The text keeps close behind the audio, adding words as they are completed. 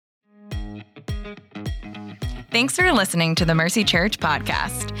Thanks for listening to the Mercy Church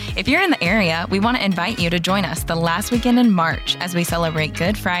podcast. If you're in the area, we want to invite you to join us the last weekend in March as we celebrate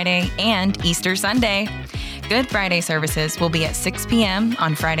Good Friday and Easter Sunday. Good Friday services will be at 6 p.m.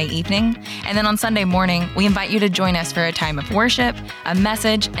 on Friday evening, and then on Sunday morning, we invite you to join us for a time of worship, a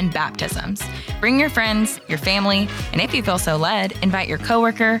message, and baptisms. Bring your friends, your family, and if you feel so led, invite your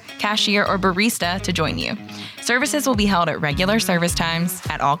coworker, cashier, or barista to join you. Services will be held at regular service times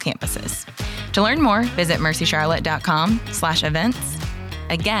at all campuses. To learn more, visit mercycharlotte.com/events.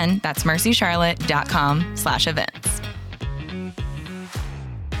 Again, that's mercycharlotte.com/events.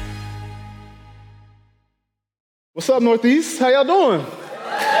 What's up, Northeast? How y'all doing?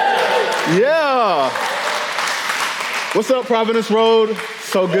 Yeah. What's up, Providence Road?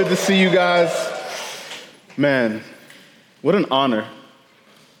 So good to see you guys. Man, what an honor.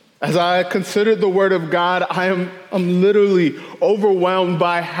 As I considered the Word of God, I'm literally overwhelmed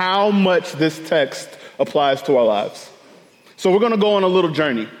by how much this text applies to our lives. So we're going to go on a little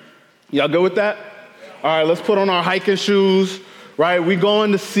journey. Y'all good with that? All right, let's put on our hiking shoes, right? We're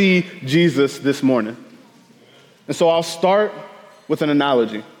going to see Jesus this morning. And so I'll start with an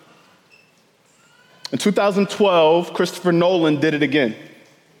analogy. In 2012, Christopher Nolan did it again,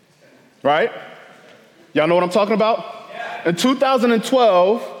 right? Y'all know what I'm talking about? Yeah. In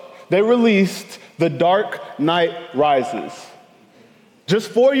 2012, they released The Dark Knight Rises.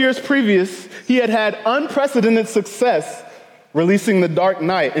 Just 4 years previous, he had had unprecedented success releasing The Dark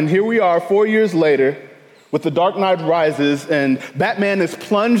Knight. And here we are 4 years later with The Dark Knight Rises, and Batman is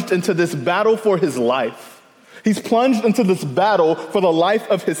plunged into this battle for his life. He's plunged into this battle for the life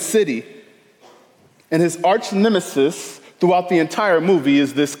of his city. And his arch nemesis throughout the entire movie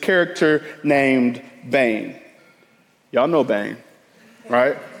is this character named Bane. Y'all know Bane,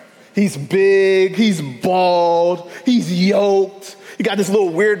 right? He's big, he's bald, he's yoked. He got this little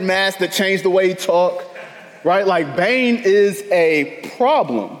weird mask that changed the way he talks, right? Like, Bane is a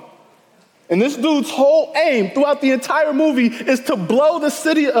problem. And this dude's whole aim throughout the entire movie is to blow the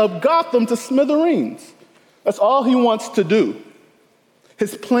city of Gotham to smithereens. That's all he wants to do.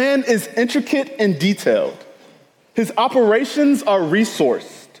 His plan is intricate and detailed. His operations are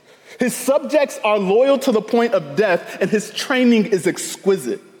resourced. His subjects are loyal to the point of death, and his training is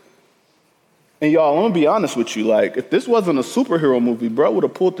exquisite. And y'all, I'm gonna be honest with you, like, if this wasn't a superhero movie, bro would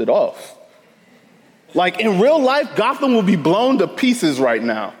have pulled it off. Like, in real life, Gotham would be blown to pieces right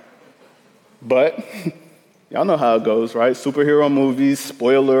now. But y'all know how it goes, right? Superhero movies,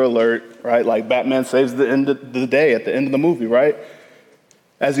 spoiler alert, right? Like, Batman saves the end of the day at the end of the movie, right?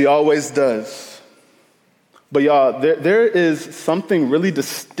 As he always does. But y'all, there is something really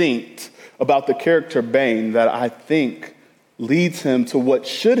distinct about the character Bane that I think leads him to what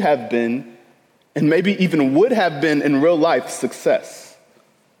should have been, and maybe even would have been in real life, success.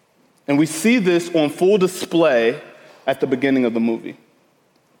 And we see this on full display at the beginning of the movie.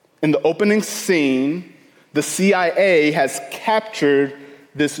 In the opening scene, the CIA has captured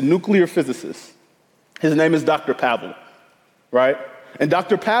this nuclear physicist. His name is Dr. Pavel, right? And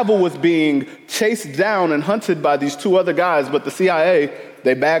Dr. Pavel was being chased down and hunted by these two other guys, but the CIA,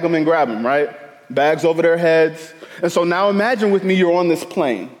 they bag him and grab him, right? Bags over their heads. And so now imagine with me, you're on this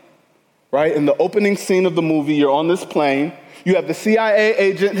plane, right? In the opening scene of the movie, you're on this plane. You have the CIA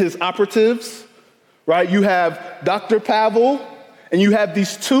agent, his operatives, right? You have Dr. Pavel, and you have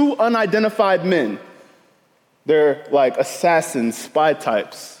these two unidentified men. They're like assassins, spy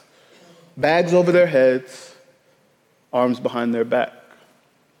types. Bags over their heads, arms behind their back.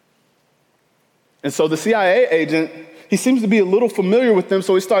 And so the CIA agent, he seems to be a little familiar with them,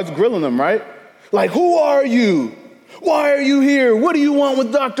 so he starts grilling them, right? Like, who are you? Why are you here? What do you want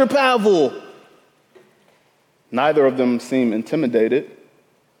with Dr. Pavel? Neither of them seem intimidated.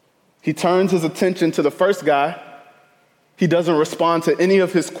 He turns his attention to the first guy. He doesn't respond to any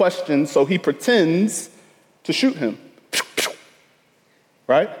of his questions, so he pretends to shoot him.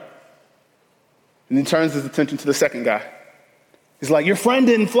 Right? And he turns his attention to the second guy. He's like, your friend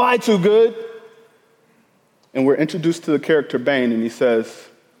didn't fly too good. And we're introduced to the character Bane, and he says,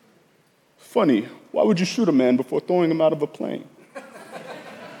 funny, why would you shoot a man before throwing him out of a plane?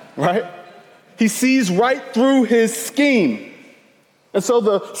 Right? He sees right through his scheme. And so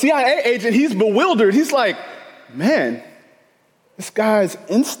the CIA agent, he's bewildered. He's like, man, this guy's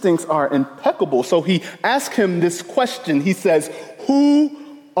instincts are impeccable. So he asks him this question. He says, who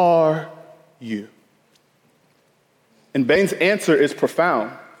are you? And Bane's answer is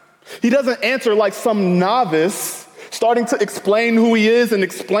profound. He doesn't answer like some novice starting to explain who he is and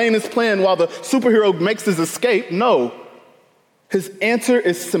explain his plan while the superhero makes his escape. No, his answer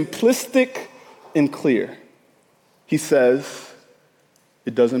is simplistic and clear. He says,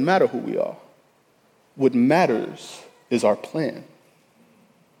 it doesn't matter who we are. What matters is our plan.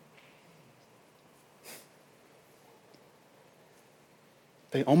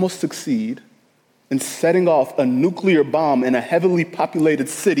 They almost succeed in setting off a nuclear bomb in a heavily populated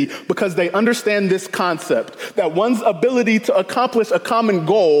city because they understand this concept, that one's ability to accomplish a common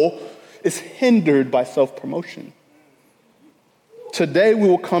goal is hindered by self-promotion. Today, we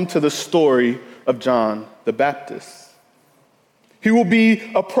will come to the story of John the Baptist. He will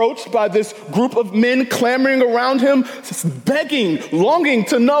be approached by this group of men clamoring around him, begging, longing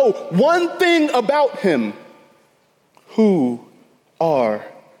to know one thing about him. Who are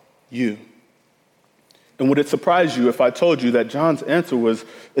you? And would it surprise you if I told you that John's answer was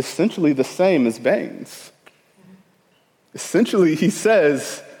essentially the same as Bain's? Essentially, he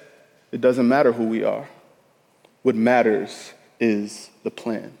says, it doesn't matter who we are. What matters is the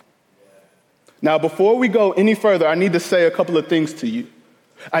plan. Now, before we go any further, I need to say a couple of things to you.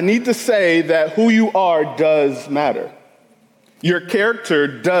 I need to say that who you are does matter. Your character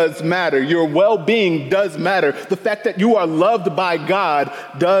does matter. Your well-being does matter. The fact that you are loved by God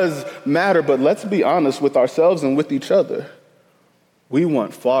does matter. But let's be honest with ourselves and with each other. We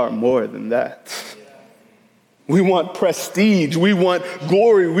want far more than that. We want prestige. We want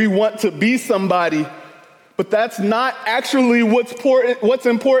glory. We want to be somebody. But that's not actually what's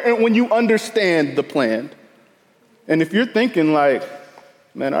important when you understand the plan. And if you're thinking like,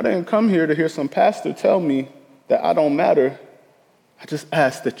 man, I didn't come here to hear some pastor tell me that I don't matter, I just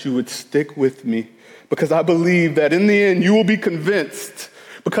ask that you would stick with me because I believe that in the end you will be convinced,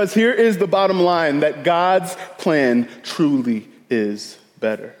 because here is the bottom line, that God's plan truly is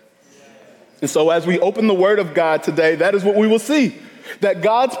better. And so as we open the Word of God today, that is what we will see, that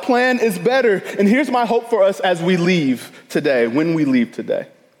God's plan is better. And here's my hope for us as we leave today, when we leave today,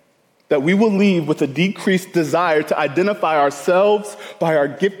 that we will leave with a decreased desire to identify ourselves by our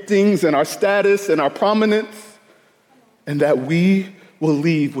giftings and our status and our prominence, and that we will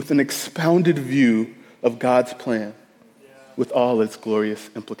leave with an expounded view of God's plan with all its glorious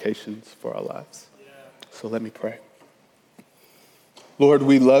implications for our lives. So let me pray. Lord,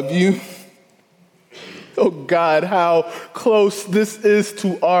 we love you. Oh God, how close this is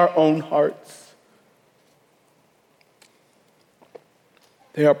to our own hearts.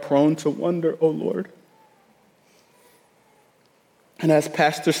 They are prone to wonder, oh Lord. And as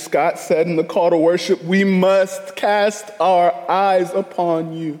Pastor Scott said in the call to worship, we must cast our eyes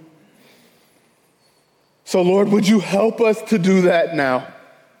upon you. So Lord, would you help us to do that now?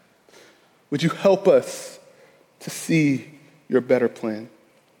 Would you help us to see your better plan?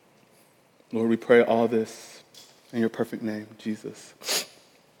 Lord, we pray all this in your perfect name, Jesus.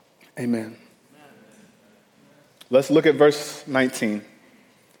 Amen. Let's look at verse 19. It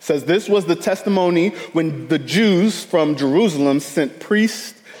says, this was the testimony when the Jews from Jerusalem sent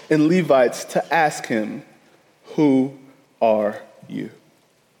priests and Levites to ask him, who are you?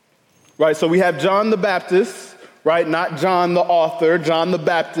 Right, so we have John the Baptist, right? Not John the author, John the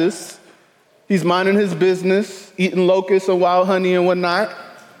Baptist. He's minding his business, eating locusts and wild honey and whatnot.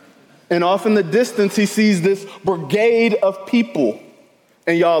 And off in the distance, he sees this brigade of people.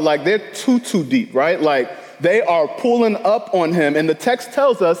 And y'all, like, they're too deep, right? Like, they are pulling up on him. And the text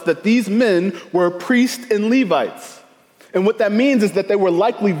tells us that these men were priests and Levites. And what that means is that they were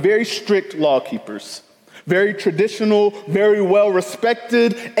likely very strict law keepers, very traditional, very well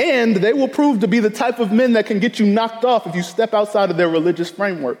respected, and they will prove to be the type of men that can get you knocked off if you step outside of their religious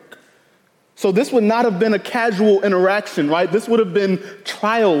framework. So this would not have been a casual interaction, right? This would have been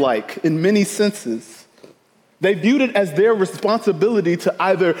trial-like in many senses. They viewed it as their responsibility to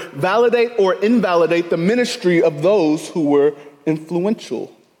either validate or invalidate the ministry of those who were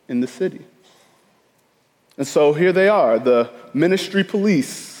influential in the city. And so here they are, the ministry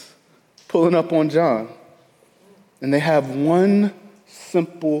police pulling up on John. And they have one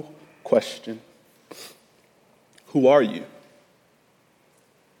simple question. Who are you?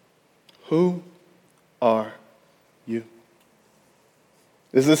 Who are you?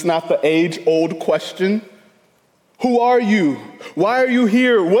 Is this not the age-old question? Who are you? Why are you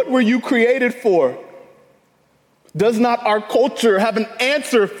here? What were you created for? Does not our culture have an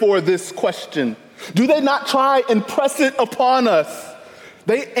answer for this question? Do they not try and press it upon us?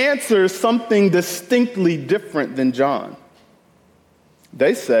 They answer something distinctly different than John.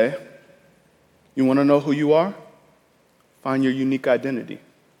 They say, you want to know who you are? Find your unique identity.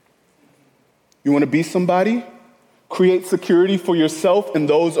 You want to be somebody? Create security for yourself and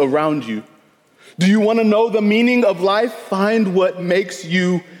those around you. Do you want to know the meaning of life? Find what makes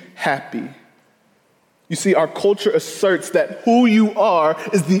you happy. You see, our culture asserts that who you are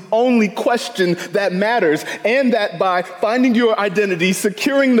is the only question that matters, and that by finding your identity,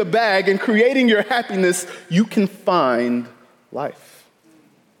 securing the bag, and creating your happiness, you can find life.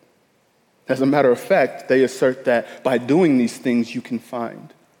 As a matter of fact, they assert that by doing these things, you can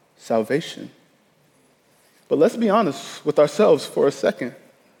find salvation. But let's be honest with ourselves for a second.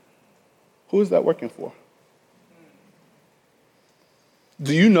 Who is that working for?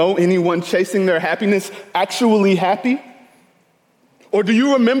 Do you know anyone chasing their happiness actually happy? Or do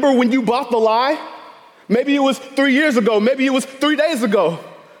you remember when you bought the lie? Maybe it was 3 years ago. Maybe it was 3 days ago.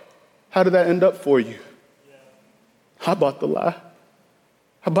 How did that end up for you? I bought the lie.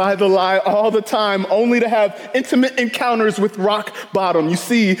 I buy the lie all the time, only to have intimate encounters with rock bottom. You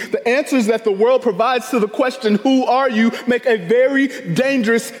see, the answers that the world provides to the question, who are you, make a very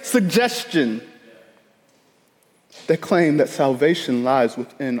dangerous suggestion. They claim that salvation lies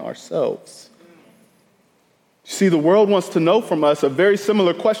within ourselves. You see, the world wants to know from us a very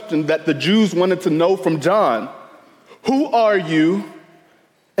similar question that the Jews wanted to know from John. Who are you?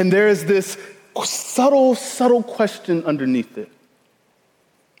 And there is this subtle question underneath it.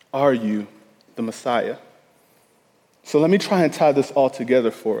 Are you the Messiah? So let me try and tie this all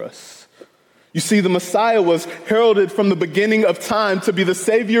together for us. You see, the Messiah was heralded from the beginning of time to be the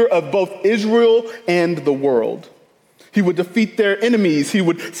savior of both Israel and the world. He would defeat their enemies. He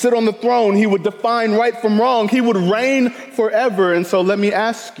would sit on the throne. He would define right from wrong. He would reign forever. And so let me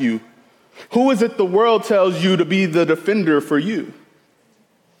ask you, who is it the world tells you to be the defender for you?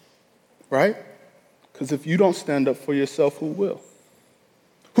 Right? Because if you don't stand up for yourself, who will?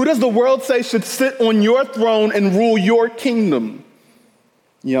 Who does the world say should sit on your throne and rule your kingdom?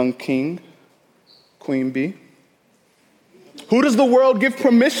 Young king, queen bee. Who does the world give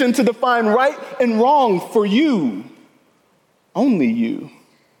permission to define right and wrong for you? Only you,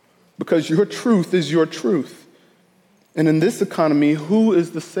 because your truth is your truth. And in this economy, who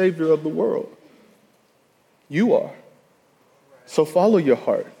is the savior of the world? You are. So follow your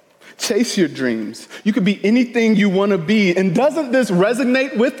heart. Chase your dreams. You could be anything you want to be. And doesn't this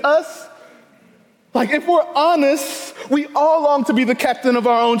resonate with us? Like, if we're honest, we all long to be the captain of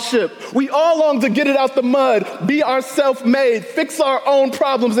our own ship. We all long to get it out the mud, be our self-made, fix our own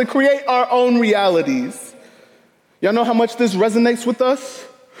problems, and create our own realities. Y'all know how much this resonates with us?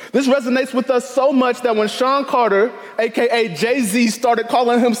 This resonates with us so much that when Sean Carter, AKA Jay-Z, started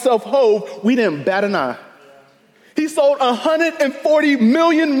calling himself Hov, we didn't bat an eye. He sold 140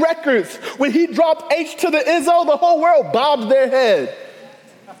 million records. When he dropped H to the Izzo, the whole world bobbed their head.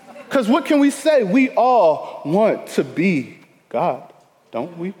 Because what can we say? We all want to be God,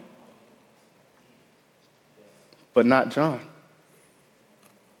 don't we? But not John.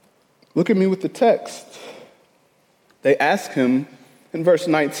 Look at me with the text. They ask him in verse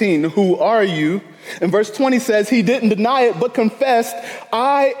 19, who are you? And verse 20 says he didn't deny it, but confessed,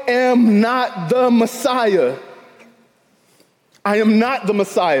 I am not the Messiah. I am not the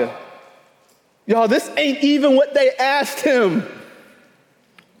Messiah. Y'all, this ain't even what they asked him.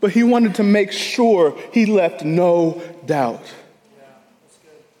 But he wanted to make sure he left no doubt.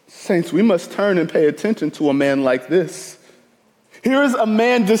 Saints, we must turn and pay attention to a man like this. Here is a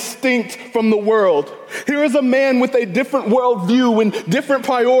man distinct from the world. Here is a man with a different worldview and different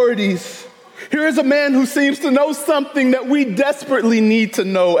priorities. Here is a man who seems to know something that we desperately need to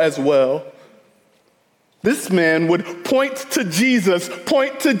know as well. This man would point to Jesus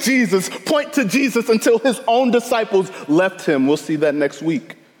until his own disciples left him. We'll see that next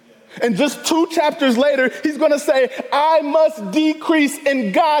week. And just 2 chapters later, he's going to say, I must decrease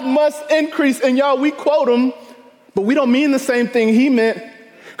and God must increase. And y'all, we quote him, but we don't mean the same thing he meant.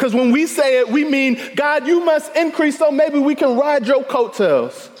 Because when we say it, we mean, God, you must increase so maybe we can ride your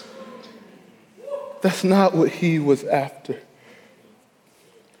coattails. That's not what he was after.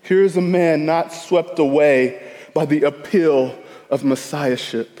 Here's a man not swept away by the appeal of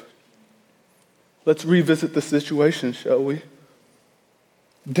messiahship. Let's revisit the situation, shall we?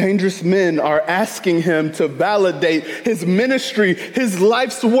 Dangerous men are asking him to validate his ministry, his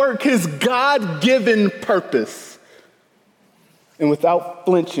life's work, his God-given purpose. And without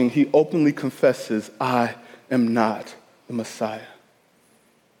flinching, he openly confesses, I am not the Messiah.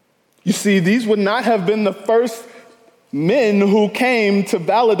 You see, these would not have been the first men who came to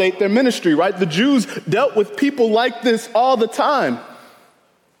validate their ministry, right? The Jews dealt with people like this all the time.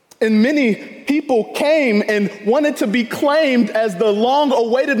 And many people came and wanted to be claimed as the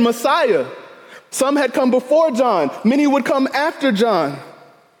long-awaited Messiah. Some had come before John. Many would come after John.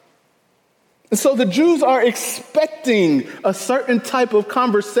 And so the Jews are expecting a certain type of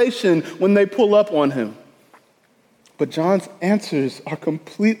conversation when they pull up on him. But John's answers are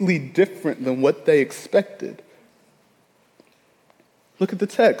completely different than what they expected. Look at the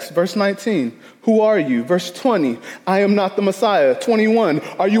text, verse 19. Who are you? Verse 20. I am not the Messiah. 21.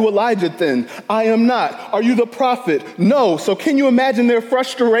 Are you Elijah then? I am not. Are you the prophet? No. So can you imagine their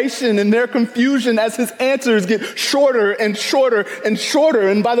frustration and their confusion as his answers get shorter and shorter and shorter?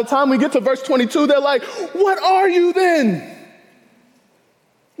 And by the time we get to verse 22, they're like, what are you then?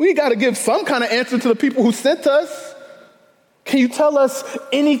 We got to give some kind of answer to the people who sent us. Can you tell us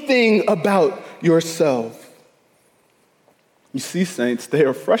anything about yourself? You see, saints, they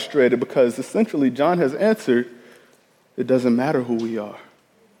are frustrated because essentially John has answered, it doesn't matter who we are.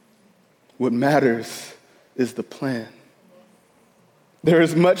 What matters is the plan. There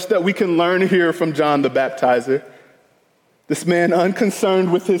is much that we can learn here from John the Baptizer. This man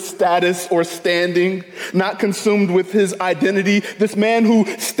unconcerned with his status or standing, not consumed with his identity. This man who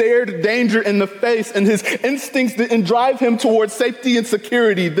stared danger in the face and his instincts didn't drive him towards safety and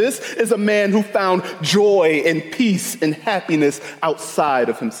security. This is a man who found joy and peace and happiness outside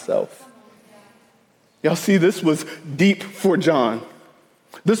of himself. Y'all see, this was deep for John.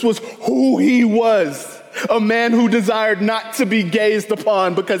 This was who he was, a man who desired not to be gazed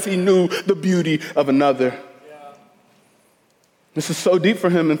upon because he knew the beauty of another. This is so deep for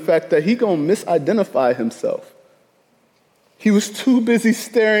him, in fact, that he gonna misidentify himself. He was too busy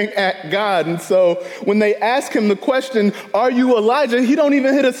staring at God. And so when they ask him the question, are you Elijah? He don't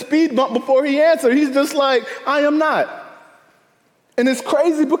even hit a speed bump before he answers. He's just like, I am not. And it's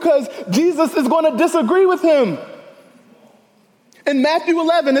crazy because Jesus is gonna disagree with him. In Matthew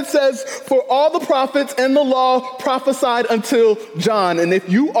 11, it says, for all the prophets and the law prophesied until John. And if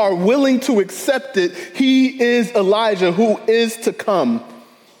you are willing to accept it, he is Elijah who is to come.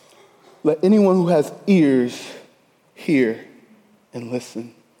 Let anyone who has ears hear and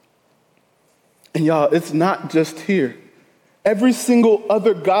listen. And y'all, it's not just here. Every single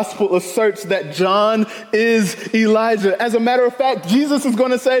other gospel asserts that John is Elijah. As a matter of fact, Jesus is going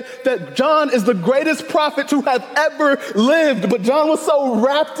to say that John is the greatest prophet to have ever lived. But John was so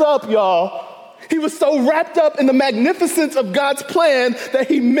wrapped up, y'all. He was so wrapped up in the magnificence of God's plan that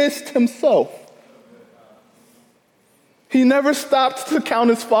he missed himself. He never stopped to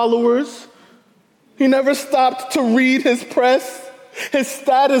count his followers. He never stopped to read his press. His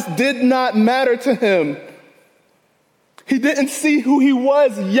status did not matter to him. He didn't see who he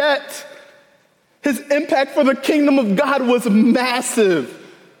was yet. His impact for the kingdom of God was massive.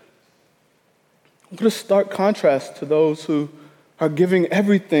 What a stark contrast to those who are giving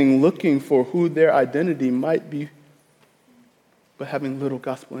everything, looking for who their identity might be, but having little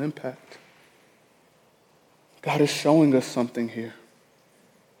gospel impact. God is showing us something here.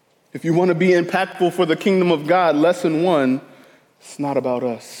 If you want to be impactful for the kingdom of God, lesson 1, it's not about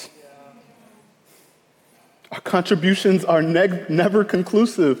us. Our contributions are never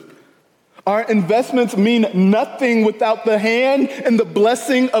conclusive. Our investments mean nothing without the hand and the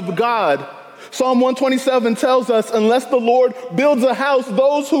blessing of God. Psalm 127 tells us, unless the Lord builds a house,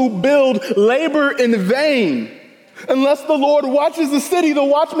 those who build labor in vain. Unless the Lord watches the city, the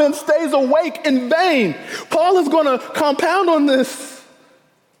watchman stays awake in vain. Paul is going to compound on this.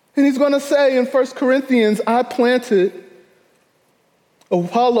 And he's going to say in 1 Corinthians, I planted,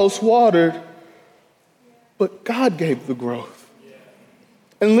 Apollos watered, but God gave the growth.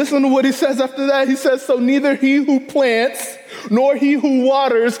 And listen to what he says after that. He says, so neither he who plants nor he who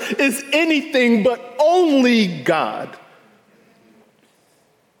waters is anything but only God.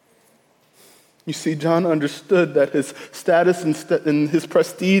 You see, John understood that his status and his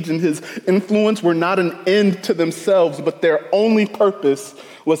prestige and his influence were not an end to themselves, but their only purpose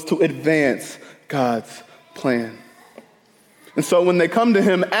was to advance God's plan. And so when they come to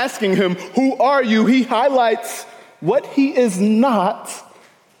him asking him, who are you? He highlights what he is not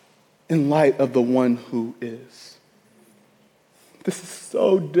in light of the one who is. This is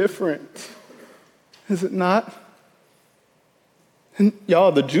so different, is it not? And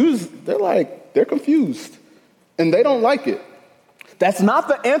y'all, the Jews, they're confused and they don't like it. That's not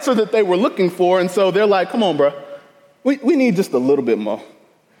the answer that they were looking for. And so they're like, come on, bro. We need just a little bit more,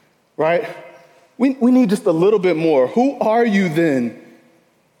 right? We need just a little bit more. Who are you then?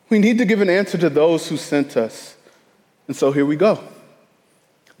 We need to give an answer to those who sent us. And so here we go.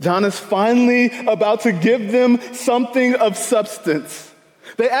 John is finally about to give them something of substance.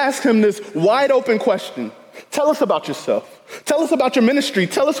 They ask him this wide open question. Tell us about yourself. Tell us about your ministry.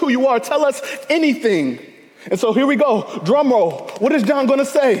 Tell us who you are. Tell us anything. And so here we go. Drum roll. What is John going to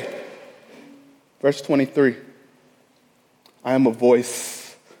say? Verse 23. I am a voice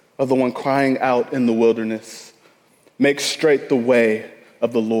of the one crying out in the wilderness. Make straight the way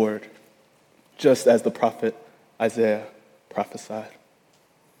of the Lord, just as the prophet Isaiah prophesied.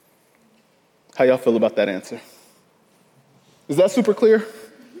 How y'all feel about that answer? Is that super clear?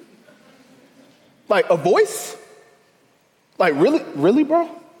 Like a voice? Like really, bro?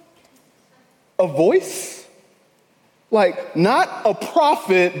 A voice? Like not a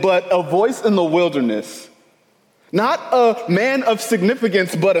prophet, but a voice in the wilderness. Not a man of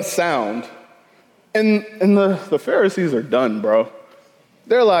significance, but a sound. And the Pharisees are done, bro.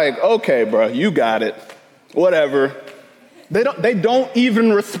 They're like, okay, bro, you got it. Whatever. They don't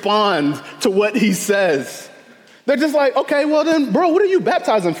even respond to what he says. They're just like, okay, well then, bro, what are you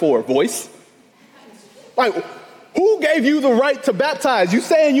baptizing for, voice? Like, who gave you the right to baptize? You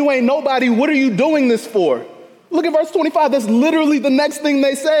saying you ain't nobody, what are you doing this for? Look at verse 25, that's literally the next thing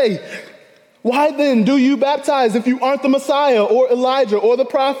they say. Why then do you baptize if you aren't the Messiah or Elijah or the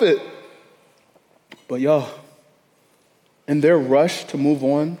prophet? But y'all, in their rush to move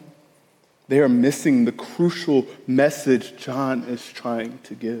on, they are missing the crucial message John is trying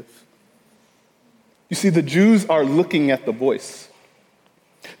to give. You see, the Jews are looking at the voice.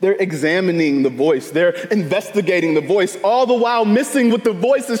 They're examining the voice. They're investigating the voice, all the while missing what the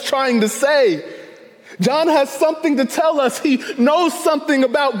voice is trying to say. John has something to tell us. He knows something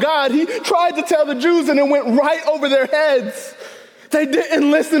about God. He tried to tell the Jews and it went right over their heads. They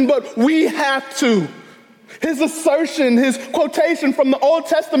didn't listen, but we have to. His assertion, his quotation from the Old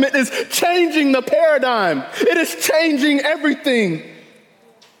Testament is changing the paradigm. It is changing everything.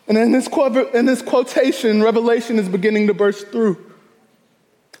 And in this quotation, Revelation is beginning to burst through.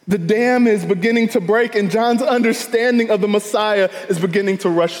 The dam is beginning to break, and John's understanding of the Messiah is beginning to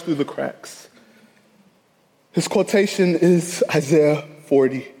rush through the cracks. His quotation is Isaiah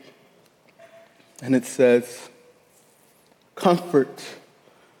 40. And it says, comfort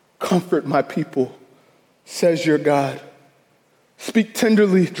my people, says your God. Speak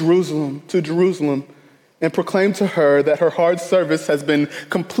tenderly to Jerusalem, and proclaim to her that her hard service has been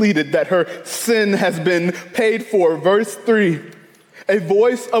completed, that her sin has been paid for. Verse 3, a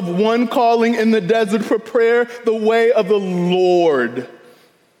voice of one calling in the desert, prepare the way of the Lord.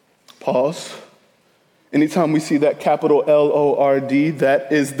 Pause. Anytime we see that capital L-O-R-D,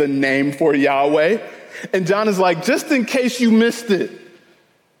 that is the name for Yahweh. And John is like, just in case you missed it,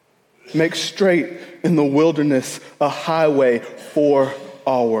 make straight in the wilderness a highway for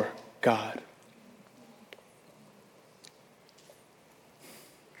our God.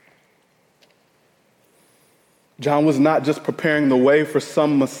 John was not just preparing the way for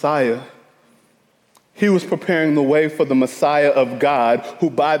some Messiah. He was preparing the way for the Messiah of God,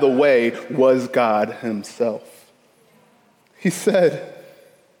 who, by the way, was God himself. He said,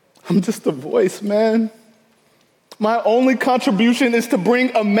 I'm just a voice, man. My only contribution is to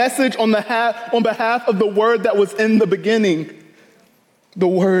bring a message on behalf of the Word that was in the beginning, the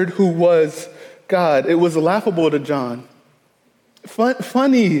Word who was God. It was laughable to John.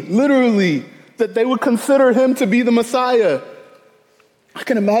 Funny, literally, that they would consider him to be the Messiah. I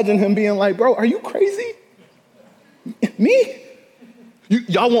can imagine him being like, bro, are you crazy? Me?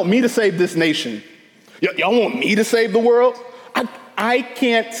 Y'all want me to save this nation? Y'all want me to save the world? I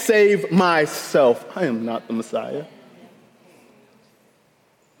can't save myself. I am not the Messiah.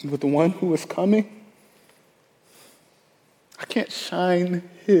 But the one who is coming, I can't shine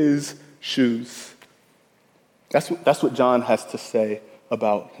his shoes. That's what John has to say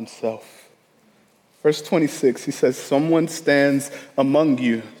about himself. Verse 26, he says, someone stands among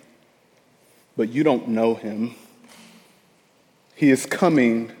you, but you don't know him. He is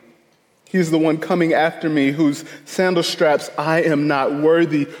coming. He is the one coming after me, whose sandal straps I am not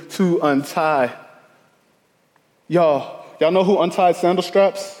worthy to untie. Y'all know who untied sandal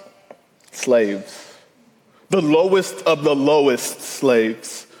straps? Slaves. The lowest of the lowest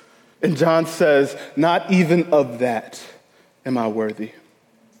slaves. And John says, not even of that am I worthy.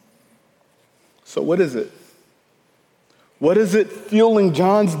 So what is it? What is it fueling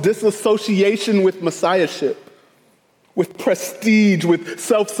John's disassociation with messiahship, with prestige, with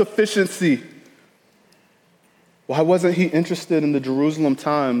self-sufficiency? Why wasn't he interested in the Jerusalem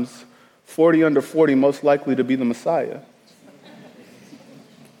Times 40 under 40 most likely to be the Messiah?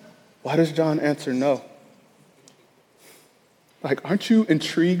 Why does John answer no? Like, aren't you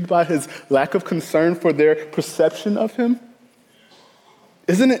intrigued by his lack of concern for their perception of him?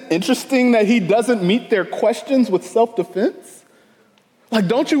 Isn't it interesting that he doesn't meet their questions with self-defense? Like,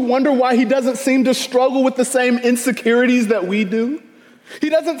 don't you wonder why he doesn't seem to struggle with the same insecurities that we do? He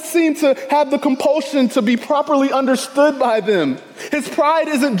doesn't seem to have the compulsion to be properly understood by them. His pride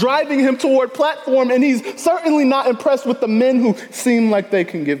isn't driving him toward platform, and he's certainly not impressed with the men who seem like they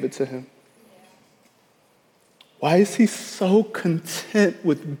can give it to him. Why is he so content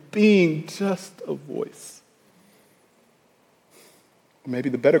with being just a voice? Maybe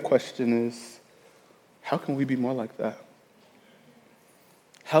the better question is, how can we be more like that?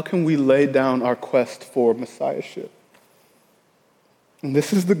 How can we lay down our quest for messiahship? And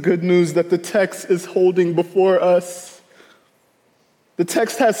this is the good news that the text is holding before us. The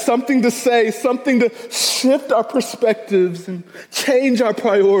text has something to say, something to shift our perspectives and change our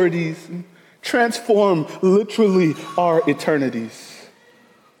priorities and transform literally our eternities.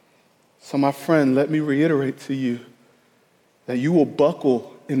 So my friend, let me reiterate to you that you will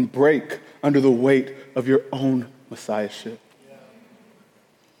buckle and break under the weight of your own messiahship.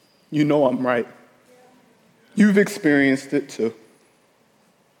 You know I'm right. You've experienced it too.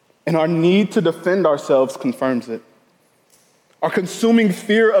 And our need to defend ourselves confirms it. Our consuming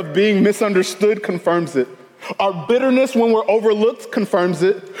fear of being misunderstood confirms it. Our bitterness when we're overlooked confirms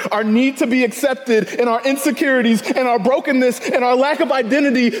it. Our need to be accepted and our insecurities and our brokenness and our lack of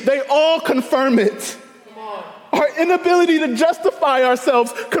identity, they all confirm it. Our inability to justify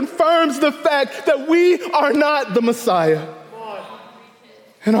ourselves confirms the fact that we are not the Messiah.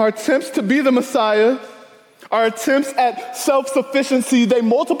 And our attempts to be the Messiah, our attempts at self-sufficiency, they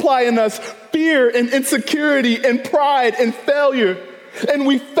multiply in us fear and insecurity and pride and failure. And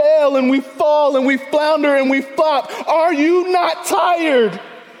we fail and we fall and we flounder and we flop. Are you not tired?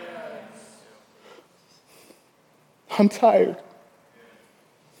 I'm tired.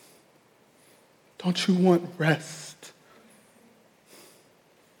 Don't you want rest?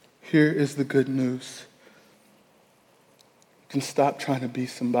 Here is the good news. You can stop trying to be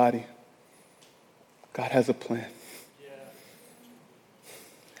somebody. God has a plan.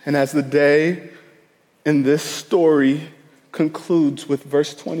 And as the day in this story concludes with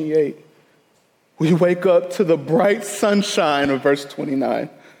verse 28, we wake up to the bright sunshine of verse 29.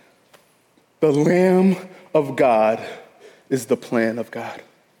 The Lamb of God is the plan of God.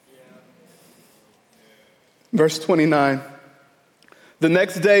 Verse 29. The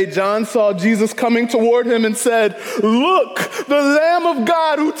next day, John saw Jesus coming toward him and said, "Look, the Lamb of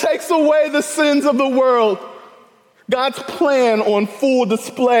God who takes away the sins of the world." God's plan on full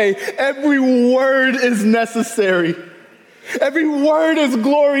display. Every word is necessary. Every word is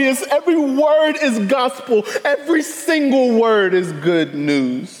glorious. Every word is gospel. Every single word is good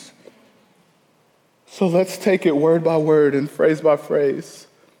news. So let's take it word by word and phrase by phrase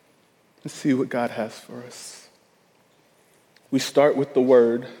and see what God has for us. We start with the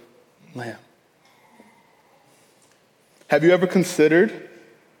word lamb. Have you ever considered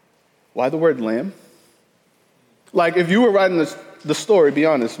why the word lamb? Like if you were writing the story, be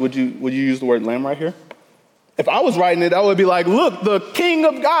honest, would you use the word lamb right here? If I was writing it, I would be like, look, the King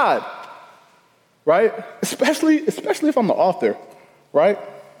of God, right? Especially if I'm the author, right?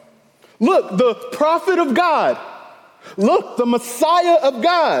 Look, the prophet of God. Look, the Messiah of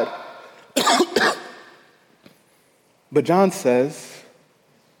God. But John says,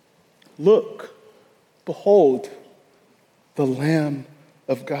 look, behold, the Lamb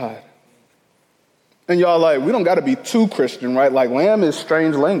of God. And y'all like, we don't got to be too Christian, right? Like lamb is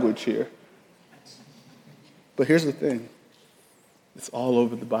strange language here. But here's the thing. It's all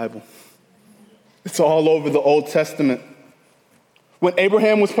over the Bible. It's all over the Old Testament. When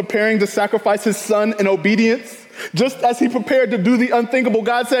Abraham was preparing to sacrifice his son in obedience, just as he prepared to do the unthinkable,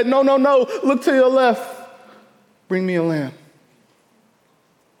 God said, no, look to your left. Bring me a lamb.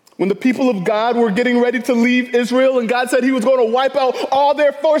 When the people of God were getting ready to leave Israel and God said he was going to wipe out all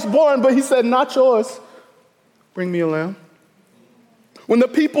their firstborn, but he said, not yours. Bring me a lamb. When the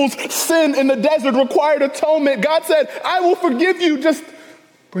people's sin in the desert required atonement, God said, I will forgive you, just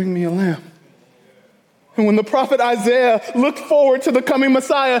bring me a lamb. And when the prophet Isaiah looked forward to the coming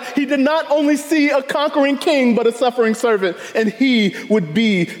Messiah, he did not only see a conquering king, but a suffering servant, and he would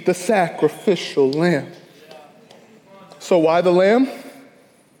be the sacrificial lamb. So why the lamb?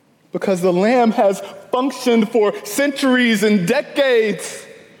 Because the lamb has functioned for centuries and decades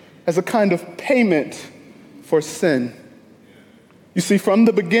as a kind of payment for sin. You see, from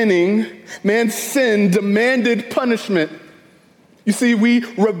the beginning, man's sin demanded punishment. You see, we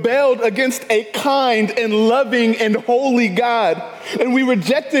rebelled against a kind and loving and holy God, and we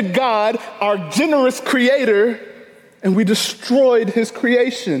rejected God, our generous creator, and we destroyed his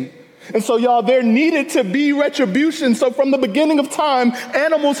creation. And so, y'all, there needed to be retribution. So from the beginning of time,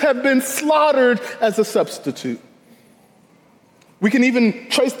 animals have been slaughtered as a substitute. We can even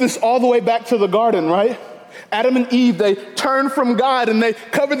trace this all the way back to the garden, right? Adam and Eve, they turn from God and they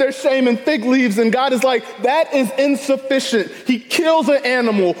cover their shame in fig leaves. And God is like, that is insufficient. He kills an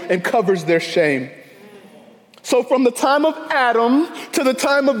animal and covers their shame. So from the time of Adam to the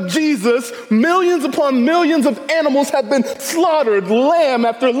time of Jesus, millions upon millions of animals have been slaughtered, lamb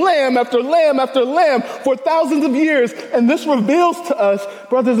after lamb after lamb after lamb for thousands of years. And this reveals to us,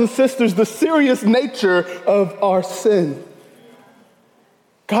 brothers and sisters, the serious nature of our sin.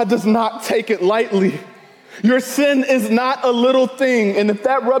 God does not take it lightly. Your sin is not a little thing. And if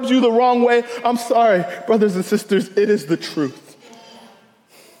that rubs you the wrong way, I'm sorry, brothers and sisters, it is the truth.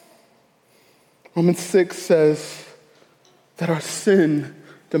 Romans 6 says that our sin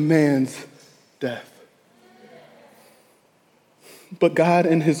demands death. But God,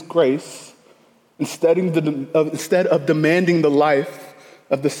 in his grace, instead of demanding the life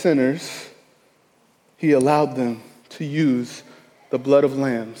of the sinners, he allowed them to use the blood of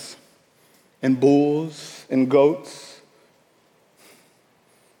lambs and bulls and goats.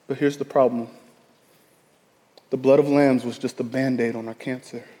 But here's the problem. The blood of lambs was just a Band-Aid on our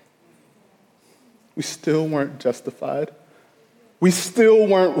cancer. We still weren't justified. We still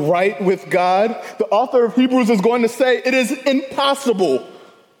weren't right with God. The author of Hebrews is going to say it is impossible.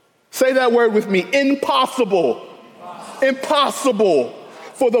 Say that word with me. Impossible. Impossible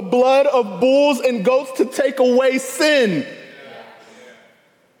for the blood of bulls and goats to take away sin.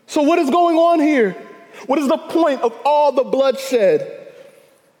 So what is going on here? What is the point of all the bloodshed?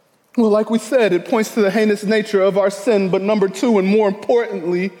 Well, like we said, it points to the heinous nature of our sin, but number two, and more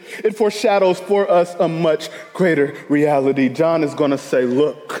importantly, it foreshadows for us a much greater reality. John is going to say,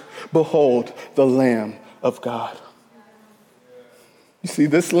 look, behold, the Lamb of God. You see,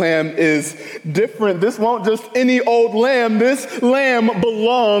 this lamb is different. This won't just any old lamb. This lamb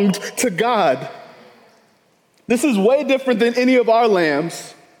belonged to God. This is way different than any of our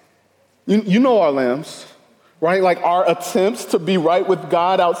lambs. You know our lambs. Right? Like our attempts to be right with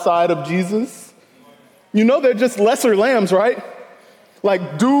God outside of Jesus. You know they're just lesser lambs, right?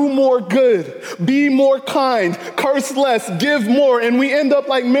 Like do more good, be more kind, curse less, give more, and we end up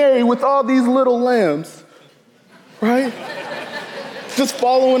like Mary with all these little lambs, right? Just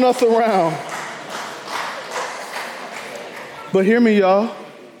following us around. But hear me, y'all.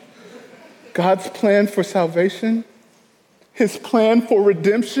 God's plan for salvation, his plan for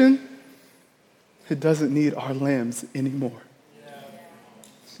redemption, it doesn't need our lambs anymore.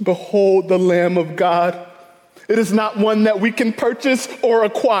 Behold the Lamb of God. It is not one that we can purchase or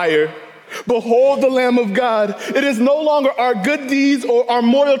acquire. Behold the Lamb of God. It is no longer our good deeds or our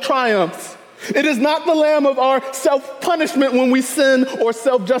moral triumphs. It is not the lamb of our self-punishment when we sin or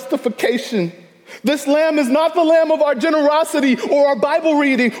self-justification. This lamb is not the lamb of our generosity or our Bible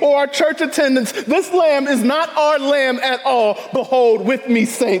reading or our church attendance. This lamb is not our lamb at all. Behold with me,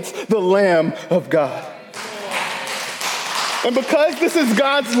 saints, the Lamb of God. And because this is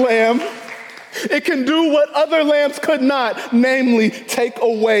God's lamb, it can do what other lambs could not, namely take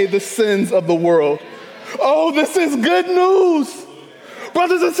away the sins of the world. Oh, this is good news.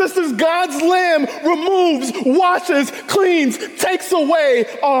 Brothers and sisters, God's lamb removes, washes, cleans, takes away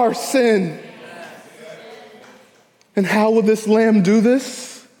our sin. And how will this lamb do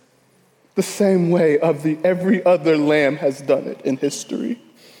this? The same way of every other lamb has done it in history.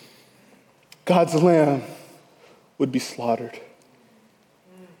 God's lamb would be slaughtered.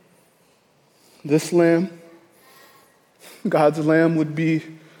 This lamb, God's lamb, would be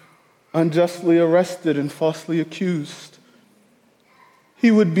unjustly arrested and falsely accused. He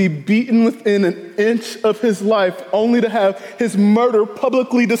would be beaten within an inch of his life only to have his murder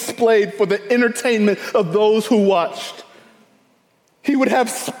publicly displayed for the entertainment of those who watched. He would have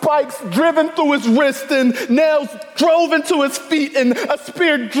spikes driven through his wrist and nails drove into his feet and a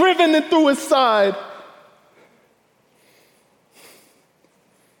spear driven in through his side.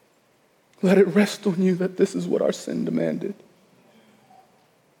 Let it rest on you that this is what our sin demanded.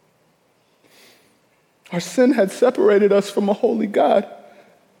 Our sin had separated us from a holy God.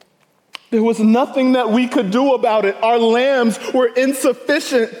 There was nothing that we could do about it. Our lambs were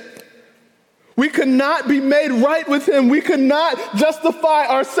insufficient. We could not be made right with him. We could not justify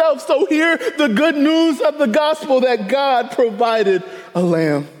ourselves. So hear the good news of the gospel that God provided a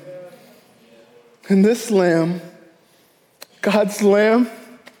lamb. And this lamb, God's lamb,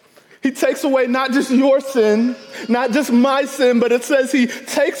 he takes away not just your sin, not just my sin, but it says he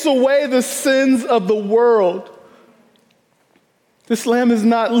takes away the sins of the world. This lamb is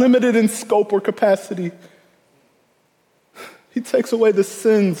not limited in scope or capacity. He takes away the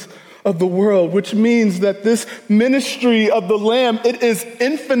sins of the world, which means that this ministry of the lamb, it is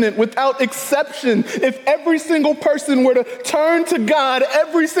infinite without exception. If every single person were to turn to God,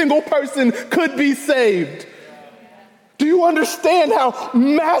 every single person could be saved. Do you understand how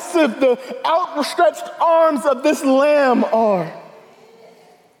massive the outstretched arms of this lamb are?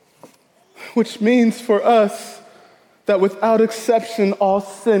 which means for us that without exception, all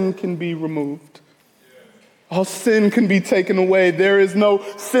sin can be removed. All sin can be taken away. There is no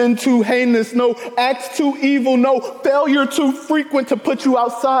sin too heinous, no act too evil, no failure too frequent to put you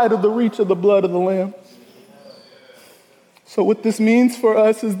outside of the reach of the blood of the Lamb. So what this means for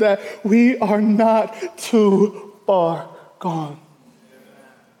us is that we are not too far gone.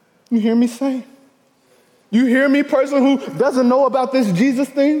 You hear me saying? You hear me, person who doesn't know about this Jesus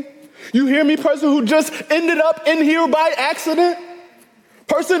thing? You hear me, person who just ended up in here by accident?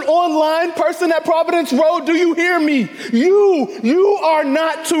 Person online, person at Providence Road, do you hear me? You are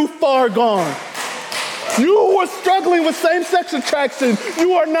not too far gone. You were struggling with same-sex attraction.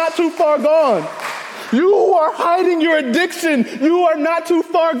 You are not too far gone. You are hiding your addiction. You are not too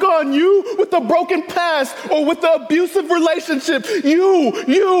far gone. You with a broken past or with an abusive relationship. You,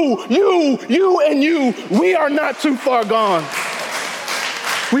 and you. We are not too far gone.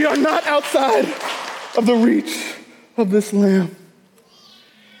 We are not outside of the reach of this Lamb.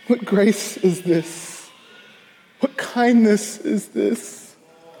 What grace is this? What kindness is this?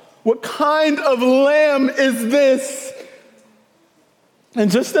 What kind of Lamb is this?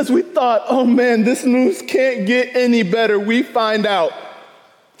 And just as we thought, oh man, this news can't get any better, we find out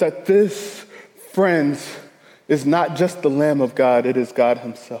that this, friends, is not just the Lamb of God, it is God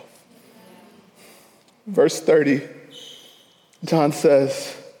himself. Verse 30, John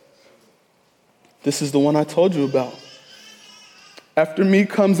says, this is the one I told you about. After me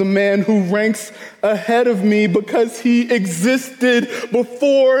comes a man who ranks ahead of me because he existed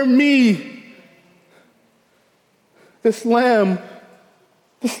before me. This Lamb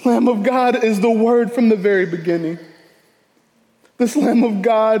of God is the Word from the very beginning. This Lamb of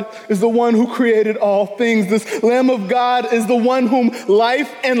God is the one who created all things. This Lamb of God is the one whom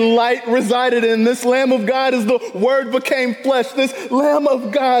life and light resided in. This Lamb of God is the Word became flesh. This Lamb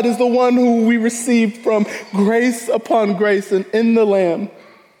of God is the one who we received from grace upon grace. And in the Lamb,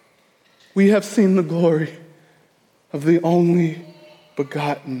 we have seen the glory of the only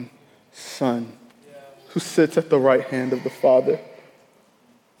begotten Son who sits at the right hand of the Father.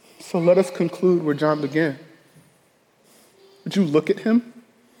 So let us conclude where John began. Would you look at him?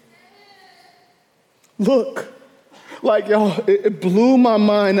 Look. Like, y'all, it blew my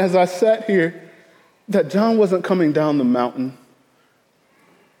mind as I sat here that John wasn't coming down the mountain.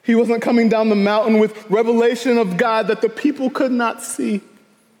 He wasn't coming down the mountain with revelation of God that the people could not see.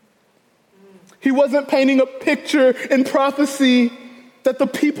 He wasn't painting a picture in prophecy that the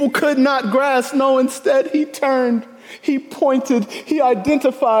people could not grasp. No, instead he turned. He pointed, he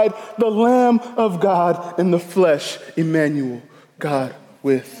identified the Lamb of God in the flesh, Emmanuel, God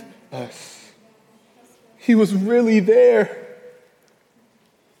with us. He was really there.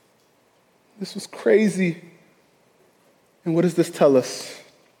 This was crazy. And what does this tell us?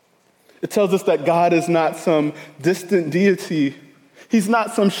 It tells us that God is not some distant deity. He's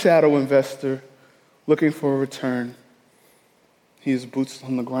not some shadow investor looking for a return. He is boots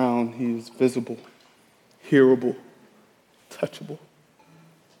on the ground. He is visible, hearable, touchable.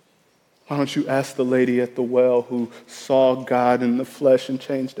 Why don't you ask the lady at the well who saw God in the flesh and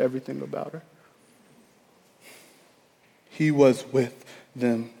changed everything about her? He was with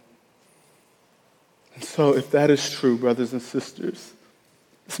them. And so if that is true, brothers and sisters,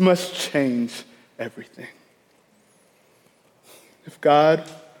 this must change everything. If God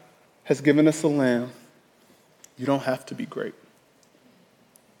has given us a lamb, you don't have to be great.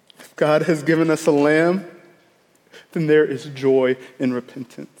 If God has given us a lamb, then there is joy in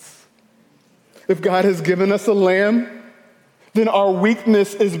repentance. If God has given us a lamb, then our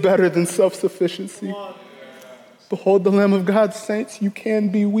weakness is better than self-sufficiency. Behold the Lamb of God, saints, you can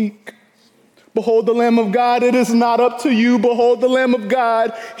be weak. Behold the Lamb of God, it is not up to you. Behold the Lamb of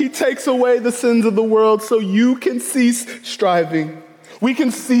God, he takes away the sins of the world so you can cease striving. We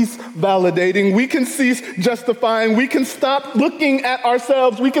can cease validating. We can cease justifying. We can stop looking at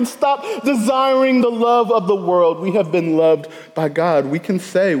ourselves. We can stop desiring the love of the world. We have been loved by God. We can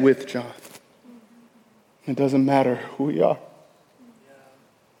say with John, it doesn't matter who we are.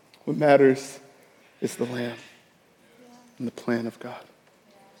 What matters is the Lamb and the plan of God.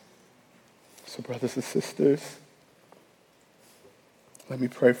 So brothers and sisters, let me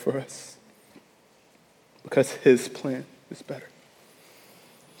pray for us because his plan is better.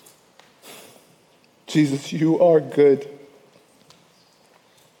 Jesus, you are good,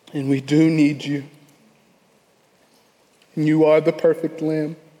 and we do need you. And you are the perfect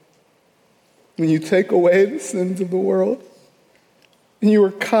Lamb. When you take away the sins of the world, and you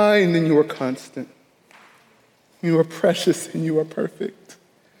are kind and you are constant. You are precious and you are perfect.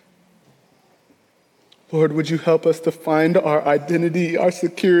 Lord, would you help us to find our identity, our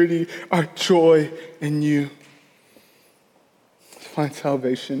security, our joy in you? To find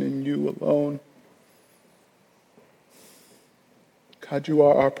salvation in you alone. God, you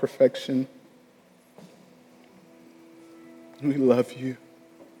are our perfection. We love you.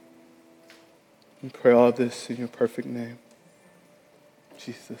 We pray all this in your perfect name,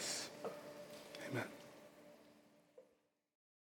 Jesus.